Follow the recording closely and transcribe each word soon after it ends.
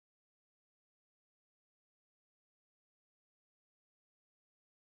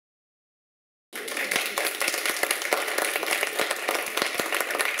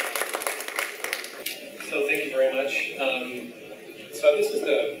So this is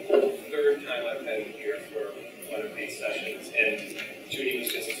the third time I've been here for one of these sessions, and Judy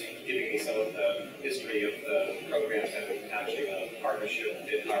was just giving me some of the history of the programs and actually a partnership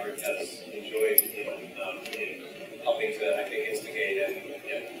that Harvard has enjoyed in helping to, I think, instigate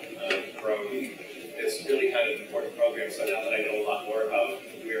and grow this really kind of important program. So now that I know a lot more about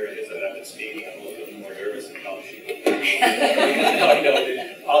where it is that I've been speaking, I'm a little bit more nervous about it. Now I know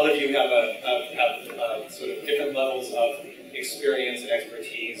that all of you have sort of different levels of experience and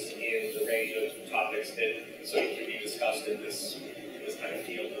expertise in the range of topics that sort of can be discussed in this kind of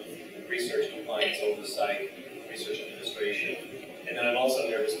field of research compliance oversight, research administration. And then I'm also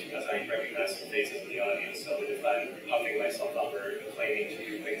nervous because I recognize some faces in the audience, so that if I'm puffing myself up or claiming to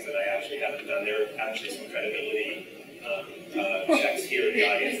do things that I actually haven't done, there are actually some credibility checks here in the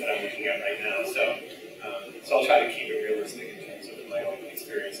audience that I'm looking at right now. So I'll try to keep it realistic in terms of my own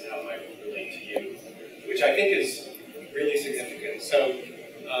experience and how it might relate to you, which I think is really significant. So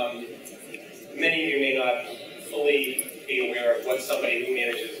many of you may not fully be aware of what somebody who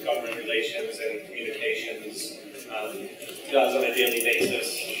manages government relations and communications does on a daily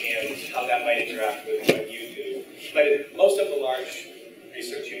basis and how that might interact with what you do. But in most of the large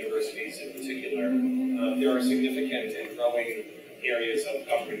research universities in particular, there are significant and growing areas of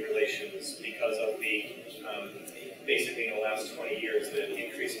government relations because of the, basically in the last 20 years, the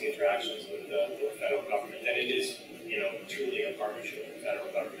increasing interactions with the federal government. And it is, truly a partnership with the federal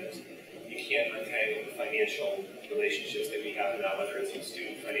government. You can't untangle the financial relationships that we have now, whether it's in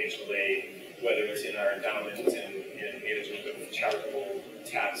student financial aid, whether it's in our endowments and management of charitable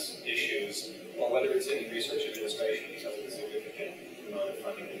tax issues, or whether it's in research administration because of the significant amount of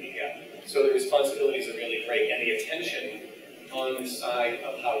funding that we get. So the responsibilities are really great, and the attention on the side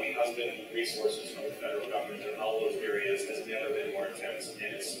of how we husband resources from the federal government in all those areas has never been more intense,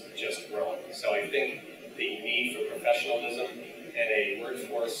 and it's just growing. So I think the need for professionalism and a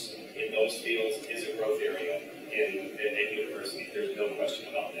workforce in those fields is a growth area at universities. There's no question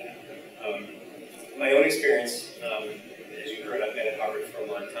about that. My own experience, as you heard, I've been at Harvard for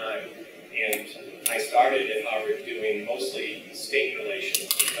a long time, and I started at Harvard doing mostly state relations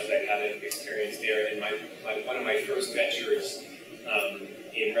because I had an experience there. And one of my first ventures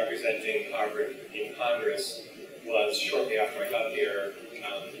in representing Harvard in Congress was shortly after I got there.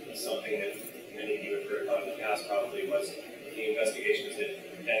 Something that many of you have heard about in the past probably was the investigations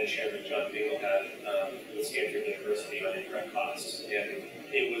that then Chairman John Dingell had with Stanford University on indirect costs. And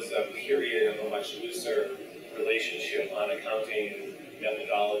it was a period of a much looser relationship on accounting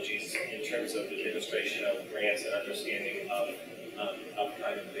methodologies in terms of the administration of grants and understanding of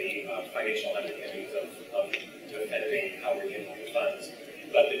kind of the financial underpinnings of defending how we're handling the funds.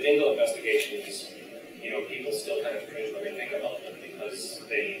 But the Dingell investigations, people still kind of cringe when they think about them because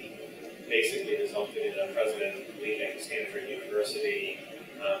they basically resulted in a president leaving Stanford University.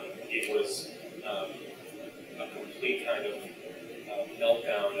 It was a complete kind of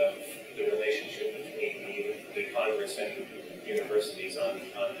meltdown of the relationship between the Congress and universities on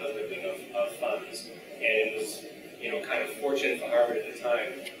husbanding of funds. And it was, kind of fortunate for Harvard at the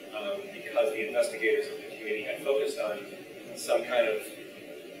time because the investigators of the committee had focused on some kind of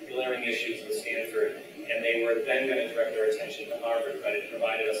glaring issues with Stanford, and they were then going to direct their attention to Harvard, but it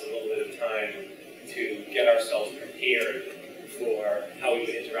provided us a little bit of time to get ourselves prepared for how we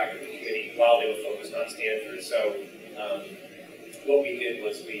would interact with the committee while they were focused on Stanford. So what we did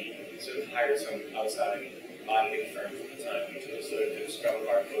was we sort of hired some outside auditing firms at the time to sort of do a scrub of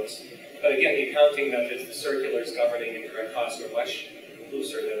our books. But again, the accounting methods, the circulars governing indirect costs were much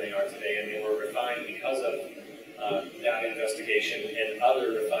looser than they are today, and they were refined because of that investigation and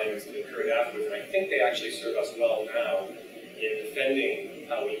other refinements that occurred afterwards. And I think they actually serve us well now in defending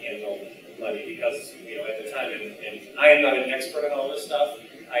how we handle money because, at the time, and I am not an expert on all this stuff,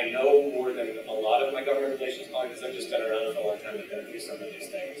 I know more than a lot of my government relations colleagues because I've just been around for a long time to been through some of these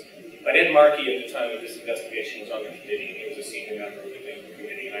things. But Ed Markey, at the time of this investigation, was on the committee, and he was a senior member of the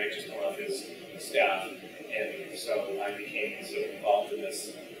committee, and I had just come off his staff. And so I became sort of involved in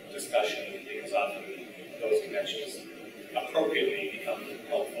this discussion because often those connections appropriately become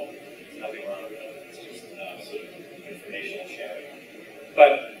helpful. There's nothing wrong with that. It's just sort of informational sharing.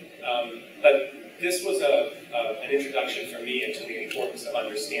 But this was an introduction for me into the importance of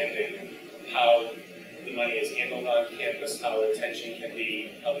understanding how the money is handled on campus, how attention can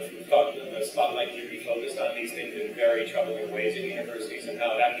be, how the spotlight can be focused on these things in very troubling ways in universities, and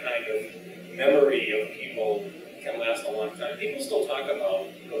how that kind of memory of people can last a long time. People still talk about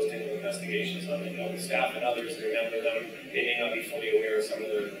those Dingell investigations on the staff, and others remember them. They may not be fully aware of some of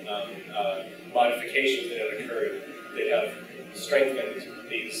the modifications that have occurred that have strengthened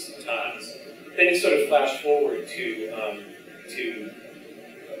these ties. Then you sort of flash forward to to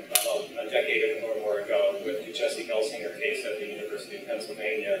about a decade or more ago with the Jesse Gelsinger case at the University of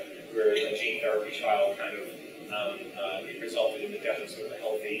Pennsylvania, where a gene therapy trial kind of it resulted in the death of sort of a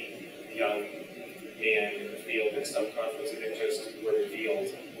healthy young man in the field, and some conflicts of interest were revealed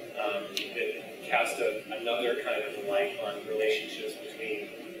that cast another kind of light on relationships between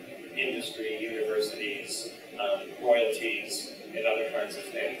industry, universities, royalties, and other kinds of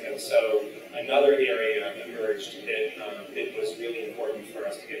things. And so another area emerged that it was really important for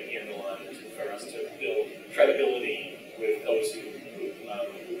us to get a handle on, and for us to build credibility with those who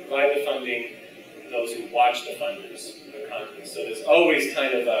provide the funding, those who watch the funders, the conference. So there's always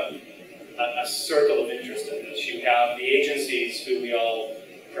kind of a circle of interest in this. You have the agencies who we all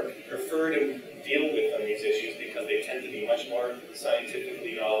prefer to deal with on these issues because they tend to be much more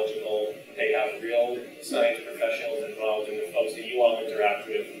scientifically knowledgeable. They have real science professionals involved, and the folks that you all interact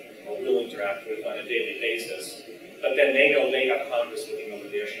with or will interact with on a daily basis. But then they know they have Congress looking over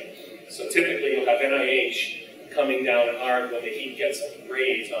their shoulder. So typically you'll have NIH coming down hard when the heat gets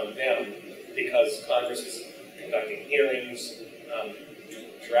raised on them because Congress is conducting hearings,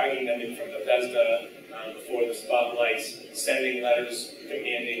 dragging them in from Bethesda before the spotlights, sending letters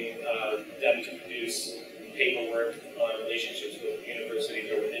demanding them to produce paperwork on relationships with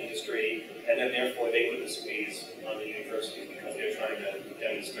universities or with industry, and then therefore they put the squeeze on the universities because they're trying to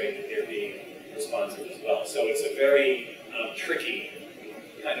demonstrate that they're being responsive as well. So it's a very tricky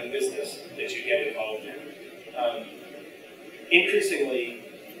kind of business that you get involved in. Increasingly,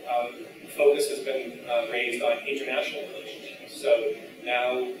 focus has been raised on international relationships. So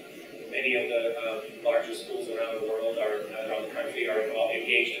now many of the larger schools around the world around the country are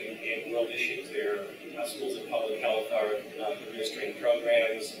engaged in world issues. Their schools of public health are administering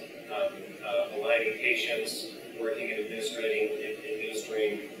programs, aligning patients, working and administering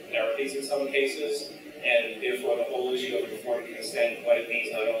therapies in some cases, and therefore the whole issue of informed consent, what it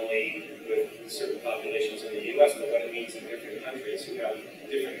means not only with certain populations in the U.S., but what it means in different countries who have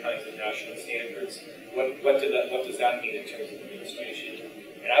different kinds of national standards. What does that mean in terms of administration?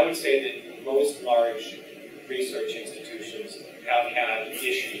 And I would say that most large research institutions have had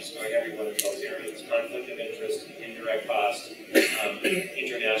issues on every one of those areas: conflict of interest, indirect cost,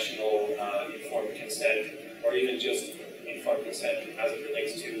 international informed consent, or even just informed consent as it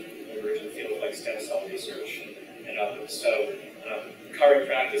relates to emerging fields like stem cell research and others. So current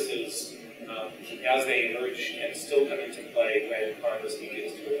practices, as they emerge, can still come into play when Congress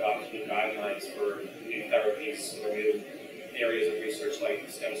begins to adopt new guidelines for new therapies or new areas of research like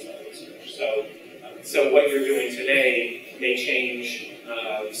stem cell research. So what you're doing today may change,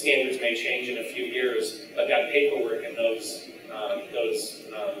 standards may change in a few years, but that paperwork and those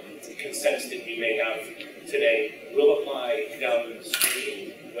consents that you may have today will apply down the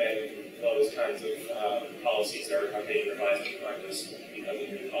stream when those kinds of policies are being revised in Congress because of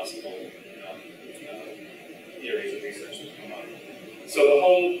new possible areas of research that come up. So the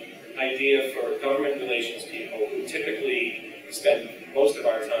whole idea for government relations people who typically spend most of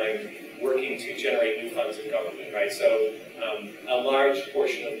our time working to generate new funds in government, right? So a large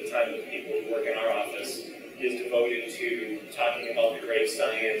portion of the time of the people who work in our office is devoted to talking about the great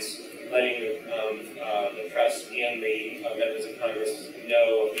science, letting the press and the members of Congress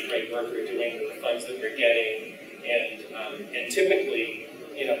know of the great work we're doing with the funds that we're getting, and typically,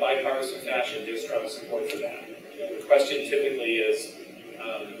 in a bipartisan fashion, there's strong support for that. The question typically is,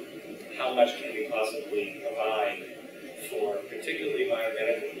 how much can we possibly provide for particularly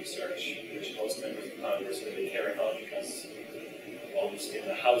biomedical research, which most members of Congress really care about because almost in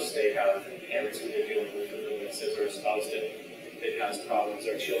the House they have parents who they're dealing with illnesses or a spouse that has problems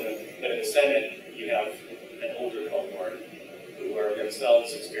or children. But in the Senate, you have an older cohort who are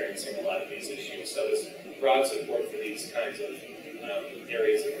themselves experiencing a lot of these issues. So there's broad support for these kinds of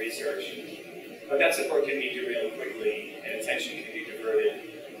areas of research. But that support can be derailed quickly, and attention can be diverted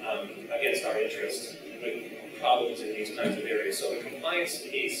against our interests with problems in these kinds of areas. So the compliance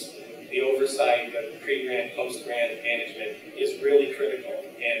piece, the oversight, the pre-grant, post-grant management is really critical.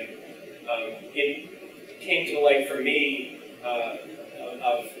 And it came to light for me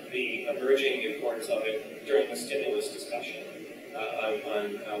of the emerging importance of it during the stimulus discussion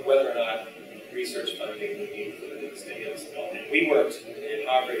on whether or not research funding would be included in the stimulus bill. And we worked at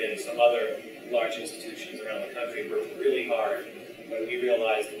Harvard and some other large institutions around the country worked really hard when we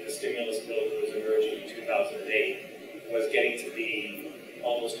realized that the stimulus bill that was emerging in 2008 was getting to be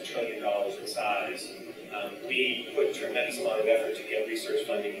almost $1 trillion in size. We put a tremendous amount of effort to get research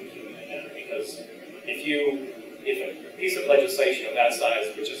funding included in that, because if a piece of legislation of that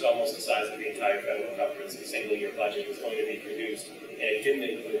size, which is almost the size of the entire federal government's single-year budget, is going to be produced, and it didn't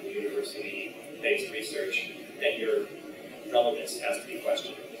include university-based research, then you're relevance has to be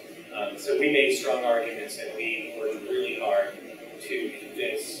questioned. So we made strong arguments, and we worked really hard to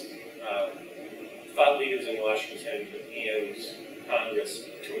convince thought leaders in Washington and Congress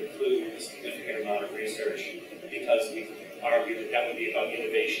to include a significant amount of research, because we argued that that would be about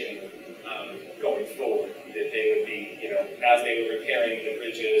innovation going forward, that they would be, as they were repairing the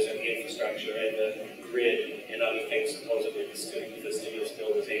bridges and the infrastructure and the grid and other things supposedly the stimulus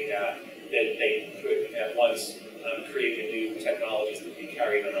bill was aimed at, that they could at once create the new technologies that would be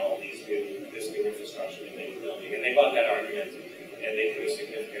carried on all these this new infrastructure that they were building. And they bought that argument, and they put a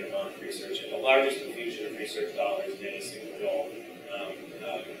significant amount of research, and the largest infusion of research dollars in any single bill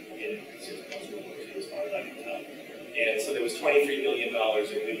since post-World War II, as far as I can tell. And so there was $23 billion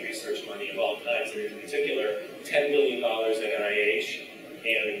in new research money of all kinds. There was in particular $10 billion in NIH,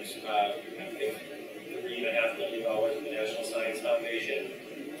 and I think $3.5 billion in the National Science Foundation.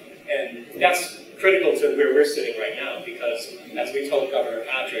 And that's critical to where we're sitting right now, because as we told Governor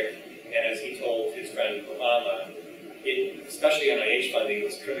Patrick, and as he told his friend Obama, especially NIH funding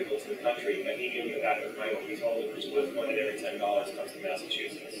was critical to the country, but he knew in the back of his mind what we told him, which was $1 in every $10 comes to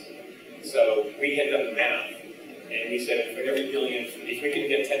Massachusetts. So we had done the math, and we said for every billion, if we can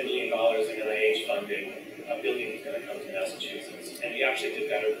get $10 billion in NIH funding, $1 billion is going to come to Massachusetts. And we actually did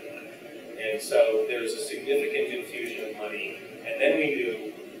better than that. And so there's a significant infusion of money, and then we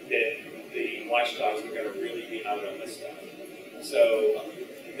knew that the watchdogs were going to really be out on this stuff. So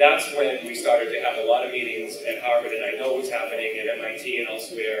that's when we started to have a lot of meetings at Harvard, and I know what's happening at MIT and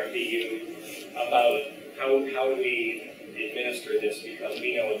elsewhere, BU, about how do we administer this, because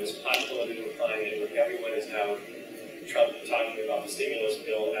we know in this hot political climate where everyone is now talking about the stimulus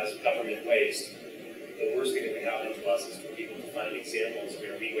bill as government waste, the worst thing that can happen to us is for people to find examples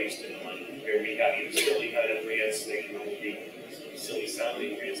where we wasted money, where we got either silly kind of grants, they can only be silly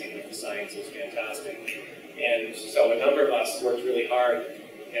sounding grants, even if the science is fantastic. And so a number of us worked really hard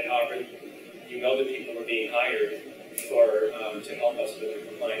at Harvard. You know that people were being hired to help us with the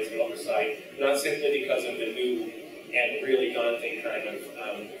compliance and oversight, not simply because of the new and really daunting kind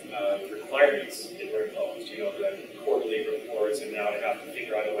of requirements that were imposed, the quarterly reports, and now to have to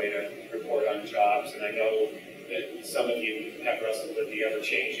figure out a way to report on jobs. And I know that some of you have wrestled with the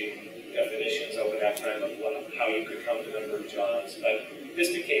ever-changing definitions over that time of how you could count the number of jobs. But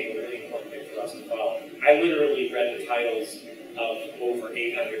this became a really important thing for us to follow. I literally read the titles of over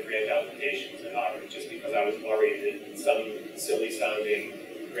 800 grant applications at Harvard just because I was worried that some silly-sounding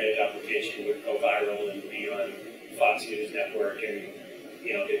grant application would go viral and be on Fox News Network, and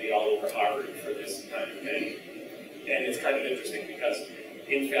they'd be all over Harvard for this kind of thing. And it's kind of interesting because,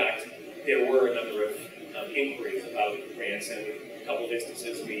 in fact, there were a number of inquiries about grants, and a couple of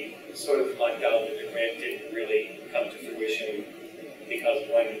instances we sort of lucked out that the grant didn't really come to fruition because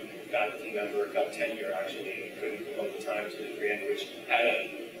one faculty member got tenure actually and couldn't devote the time to the grant, which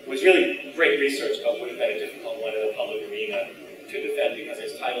was really great research, but would have been a difficult one in the public arena to defend because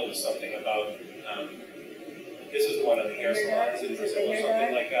its title was something about this is the one on the hair salons in Brazil or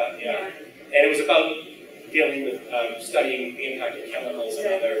something like that, yeah. And it was about dealing with studying the impact of chemicals and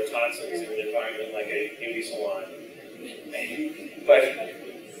other toxins in the environment, like a beauty salon.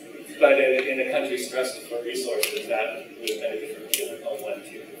 But in a country stressed for resources, that would have been a difficult one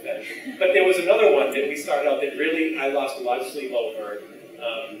to defend. But there was another one that we started out that really I lost a lot of sleep over,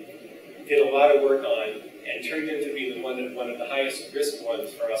 did a lot of work on, and turned into be one of the highest risk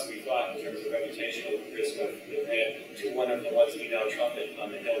ones for us, we thought, in terms of reputational risk of the grant, to one of the ones we now trumpet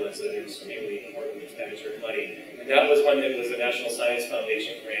on the Hill as an extremely important expenditure of money. And that was one that was a National Science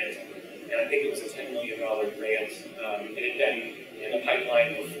Foundation grant, and I think it was a $10 million grant. It had been in the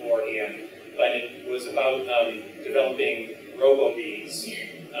pipeline beforehand, but it was about developing robo-bees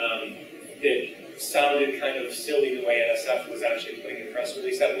that sounded kind of silly the way NSF was actually putting a press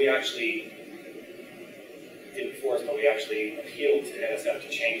release out. We actually didn't force, but we actually appealed to NSF to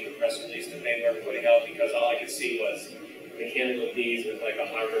change the press release that they were putting out because all I could see was mechanical bees with like a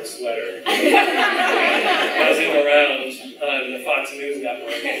Harvard sweater buzzing around on the Fox News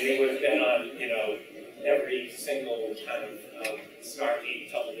network, and we would have been on, every single kind of snarky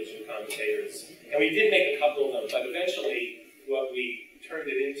television commentators. And we did make a couple of them, but eventually what we turned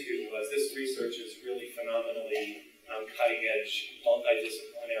it into was this research is really phenomenally cutting-edge,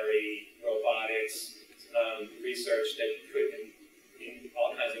 multidisciplinary robotics research that could, in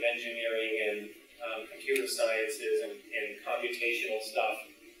all kinds of engineering and computer sciences and computational stuff,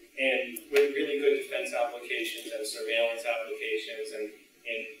 and with really good defense applications and surveillance applications, and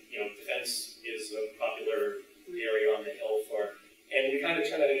defense is a popular area on the Hill for, and we kind of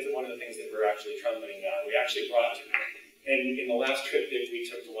turned that into one of the things that we're actually trumpeting now. We actually brought, and in the last trip that we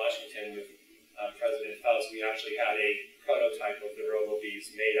took to Washington with President Faust, we actually had a prototype of the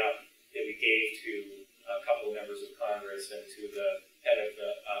robo-bees made up that we gave to a couple of members of Congress and to the head of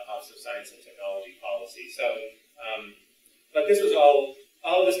the Office of Science and Technology Policy. So, but this was all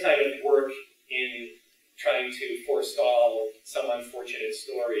of this kind of work in trying to forestall some unfortunate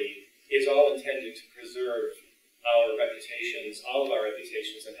story is all intended to preserve our reputations, all of our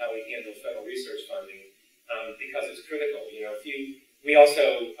reputations, and how we handle federal research funding, because it's critical. You know, we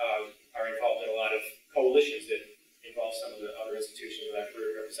also are involved in a lot of coalitions that involve some of the other institutions that I've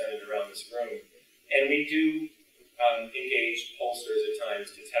heard represented around this room, and we do engage pollsters at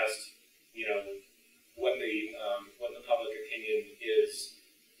times to test, you know, what the public opinion is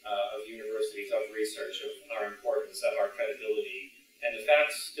of universities, of research, of our importance, of our credibility. And the fact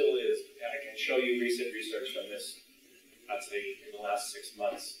still is, and I can show you recent research from this, I'd say in the last 6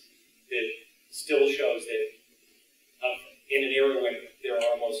 months, that still shows that in an era when there are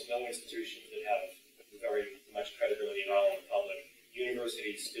almost no institutions that have very much credibility at all in the public,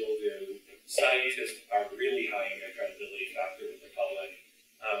 universities still do. Scientists are really high in their credibility factor with the public.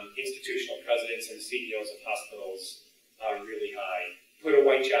 Institutional presidents and CEOs of hospitals are really high. Put a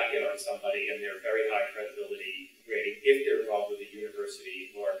white jacket on somebody and they're very high credibility rating if they're involved with a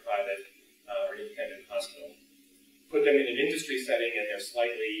university or a private or independent hospital. Put them in an industry setting and they're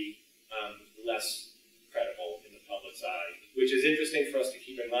slightly less credible in the public's eye, which is interesting for us to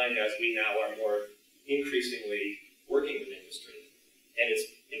keep in mind as we now are more increasingly working with industry. And it's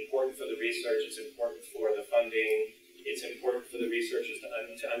important for the research, it's important for the funding, it's important for the researchers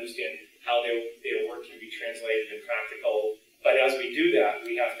to understand how their work can be translated and practical. But as we do that,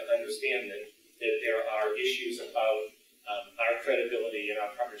 we have to understand that there are issues about our credibility and our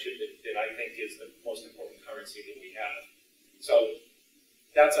partnership that I think is the most important currency that we have. So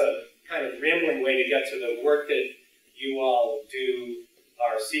that's a kind of rambling way to get to the work that you all do,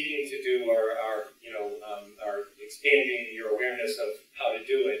 are seeking to do, or are expanding your awareness of how to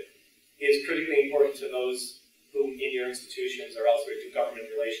do it, is critically important to those who in your institutions or elsewhere do government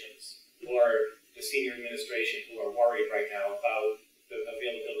relations, or the senior administration who are worried right now about the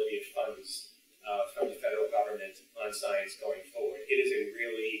availability of funds from the federal government on science going forward. It is a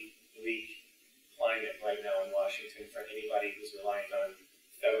really bleak climate right now in Washington for anybody who's relying on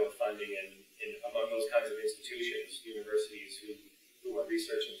federal funding, and among those kinds of institutions, universities who are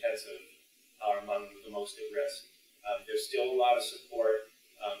research intensive are among the most at risk. There's still a lot of support.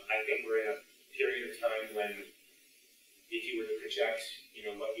 I think we're in a period of time when, if you were to project,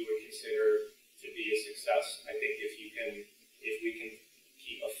 what you would consider to be a success, I think if we can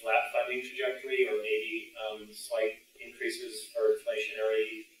keep a flat funding trajectory, or maybe slight increases for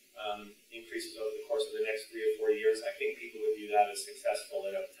inflationary increases over the course of the next 3 or 4 years, I think people would view that as successful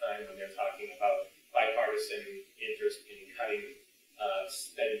at a time when they're talking about bipartisan interest in cutting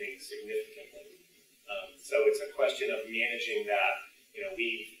spending significantly. So it's a question of managing that.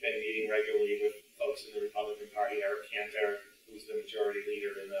 We've been meeting regularly with folks in the Republican Party, Eric Cantor, who's the majority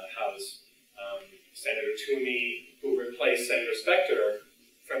leader in the House, Senator Toomey, who replaced Senator Specter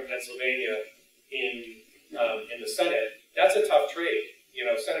from Pennsylvania in the Senate. That's a tough trade.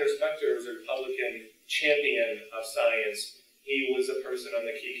 Senator Specter was a Republican champion of science. He was a person on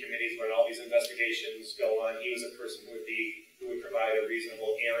the key committees when all these investigations go on. He was a person who would provide a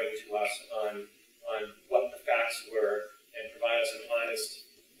reasonable airing to us on what the facts were and provide us an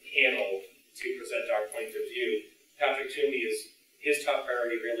honest panel to present our point of view. Patrick Toomey his top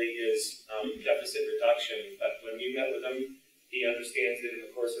priority really is deficit reduction, but when we met with him, he understands that in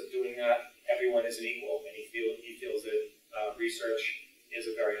the course of doing that, everyone is an equal, and he feels that research is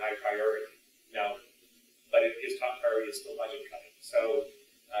a very high priority. Now, but his top priority is still budget cutting. So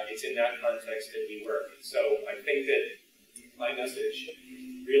it's in that context that we work. So I think that my message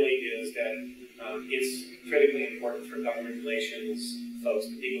really is that it's critically important for government relations folks,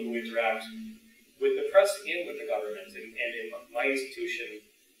 the people who interact with the press and with the government. And in my institution,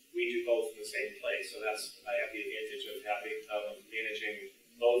 we do both in the same place. So I have the advantage of managing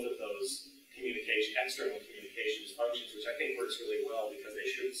both of those external communications functions, which I think works really well because they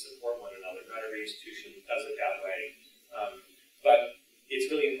should support one another. Not every institution does it that way. But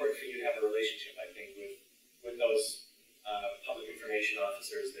it's really important for you to have a relationship, I think, with those public information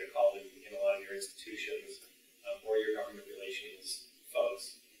officers that are called in a lot of your institutions, or your government relations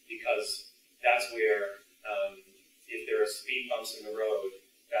folks, because that's where, if there are speed bumps in the road,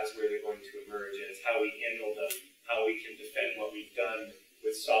 that's where they're going to emerge, and it's how we handle them, how we can defend what we've done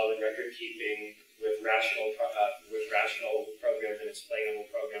with solid record keeping, with rational programs and explainable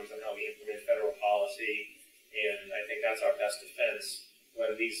programs on how we implement federal policy. And I think that's our best defense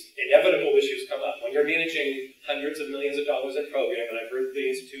when these inevitable issues come up. When you're managing hundreds of millions of dollars in program, and I've heard the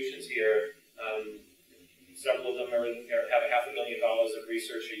institutions here, several of them are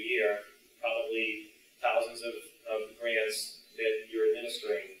research a year, probably thousands of grants that you're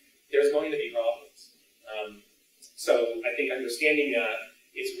administering, there's going to be problems. So I think understanding that,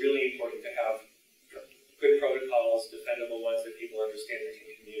 it's really important to have good protocols, defendable ones that people understand and can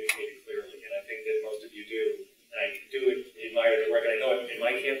communicate it clearly. And I think that most of you do. And I do admire the work. And I know in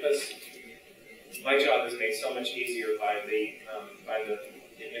my campus, my job is made so much easier by the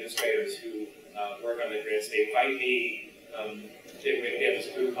administrators who work on the grants. They invite me. We have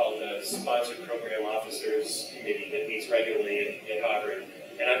this group called the Sponsored Program Officers Committee that meets regularly at Harvard.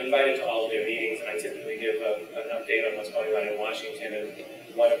 And I'm invited to all of their meetings, and I typically give an update on what's going on in Washington.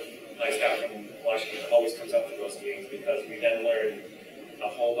 And one of my staff from Washington always comes up to those meetings because we then learn a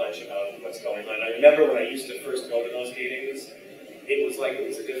whole bunch about what's going on. I remember when I used to first go to those meetings, it was like it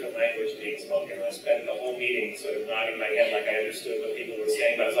was a different language being spoken. I spent the whole meeting sort of nodding my head like I understood what people were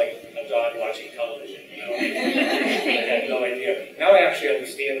saying, but I was like a dog watching television, you know. I had no idea. Now I actually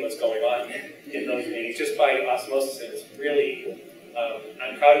understand what's going on in those meetings just by osmosis, and it's really,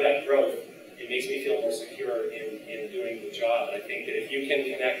 I'm proud of that growth. It makes me feel more secure in doing the job. And I think that if you can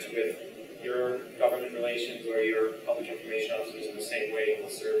connect with your government relations or your public information officers in the same way, it will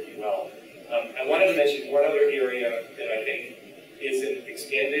serve you well. I wanted to mention one other area that I think is an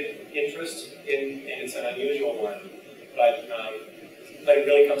expanded interest in, and it's an unusual one, but it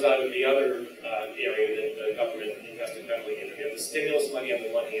really comes out of the other area that the government invested heavily in. You have the stimulus money on the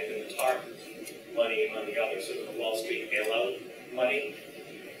one hand and the TARP money on the other, sort of the Wall Street bailout money.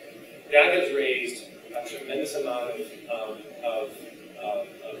 That has raised a tremendous amount of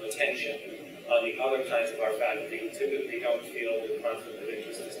attention on the other kinds of our faculty who typically don't feel the conflict of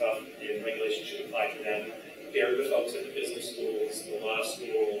interest and stuff in regulation should apply to them. They're the folks at the business schools, the law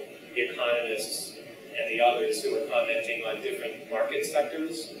school, the economists, and the others who are commenting on different market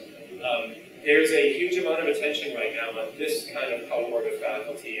sectors. There's a huge amount of attention right now on this kind of cohort of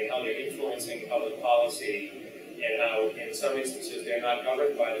faculty and how they're influencing public policy, and how, in some instances, they're not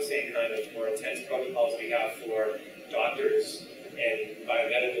governed by the same kind of more intense protocols we have for doctors and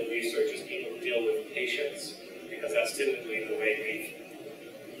biomedical researchers, people who deal with patients, because that's typically the way we've,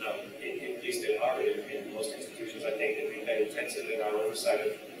 at least at Harvard and in most institutions, I think, that we've been intensive in our oversight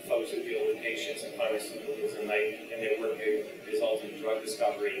of folks who deal with patients and pharmaceuticals and their work may result in drug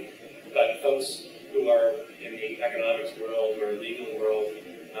discovery. But folks who are in the economics world or legal world,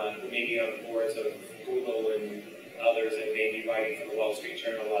 who may be on boards of Google and others and may be writing for the Wall Street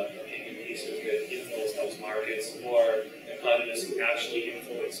Journal on opinion pieces that influence those markets, or economists who actually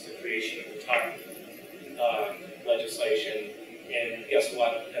influence the creation of the TARP legislation. And guess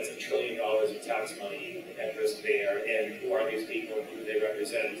what? That's $1 trillion of tax money at risk there. And who are these people and who they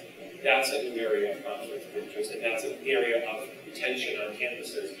represent? That's a new area of conflict of interest, and that's an area of tension on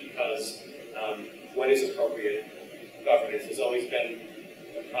campuses because what is appropriate governance has always been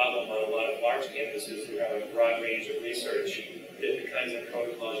a problem on a lot of large campuses who have a broad range of research, that the kinds of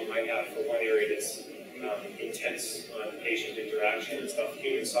protocols you might have for one area that's intense on patient interaction and stuff,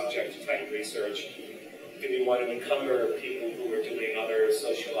 human subject type research. Do we want to encumber people who are doing other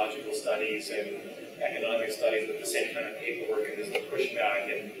sociological studies and economic studies with the same kind of paperwork, and there's a pushback,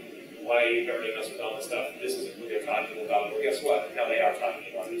 and why are you burdening us with all this stuff? This isn't who they're talking about. Well, guess what? Now they are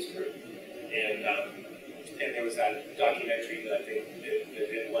talking about this group. And there was that documentary that I think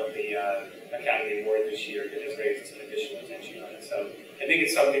that won the Academy Award this year that has raised some additional attention on it. So I think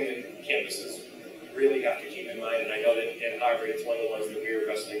it's something that campuses really have to keep in mind, and I know that at Harvard it's one of the ones that we're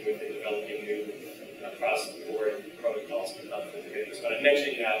wrestling with in developing new across-the-board protocols for conflict of interest. But I'm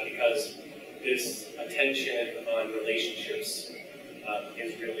mentioning that because this attention on relationships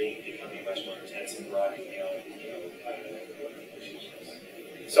is really becoming much more intense and broadening beyond, relationships.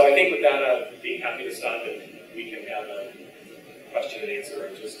 So I think with that, I'd be happy to stop and we can have a question and answer or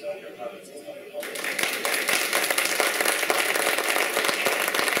just your comments and stuff.